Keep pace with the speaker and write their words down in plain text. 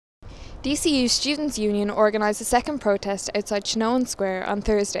DCU Students' Union organised a second protest outside Shanowen Square on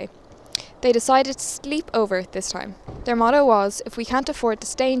Thursday. They decided to sleep over this time. Their motto was, "If we can't afford to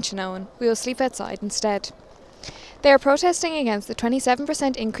stay in Shanowen, we will sleep outside instead." They are protesting against the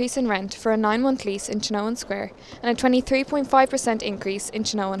 27% increase in rent for a 9-month lease in Shanowen Square and a 23.5% increase in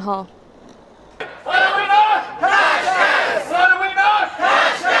Shanowen Hall.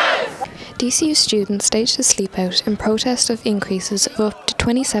 DCU students staged a sleepout in protest of increases of up to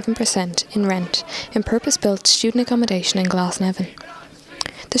 27% in rent in purpose-built student accommodation in Glasnevin.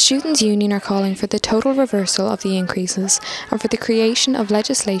 The Students' Union are calling for the total reversal of the increases and for the creation of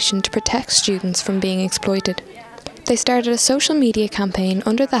legislation to protect students from being exploited. They started a social media campaign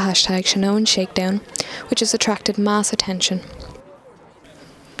under the hashtag Shanowen Shakedown, which has attracted mass attention.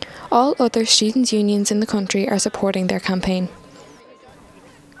 All other students' unions in the country are supporting their campaign.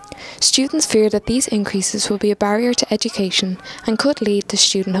 Students fear that these increases will be a barrier to education and could lead to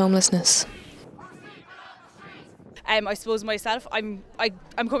student homelessness. I suppose myself, I'm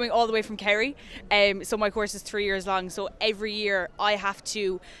coming all the way from Kerry, so my course is 3 years long. So every year I have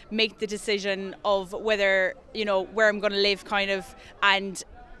to make the decision of whether, where I'm going to live, and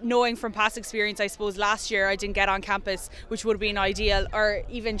knowing from past experience, I suppose last year I didn't get on campus, which would have been ideal, or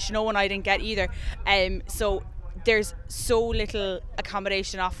even Shanowen I didn't get either. So there's so little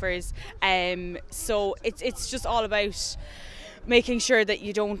accommodation offers, so it's just all about making sure that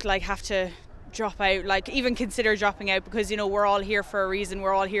you don't have to drop out, even consider dropping out, because we're all here for a reason.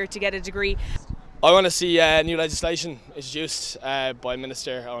 We're all here to get a degree. I want to see new legislation introduced by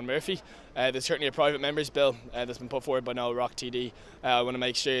Minister Owen Murphy. There's certainly a private members bill that's been put forward by now Rock TD. I want to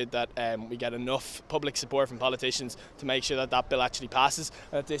make sure that we get enough public support from politicians to make sure that that bill actually passes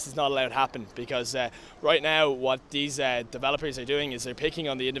and that this is not allowed to happen, because right now what these developers are doing is they're picking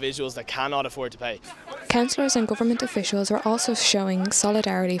on the individuals that cannot afford to pay. Councillors and government officials are also showing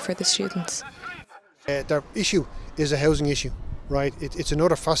solidarity for the students. Their issue is a housing issue. Right, it's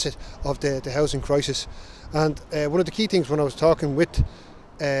another facet of the housing crisis, and one of the key things when I was talking with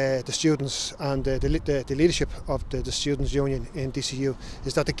the students and the leadership of the Students' Union in DCU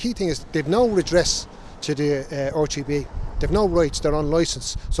is that the key thing is they've no redress to the RGB, they've no rights, they're on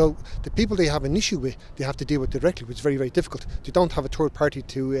licence, so the people they have an issue with they have to deal with directly, which is very, very difficult. They don't have a third party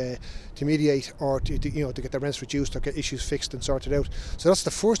to mediate or to get their rents reduced or get issues fixed and sorted out. So that's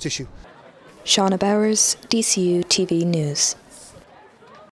the first issue. Shauna Bowers, DCUtv News.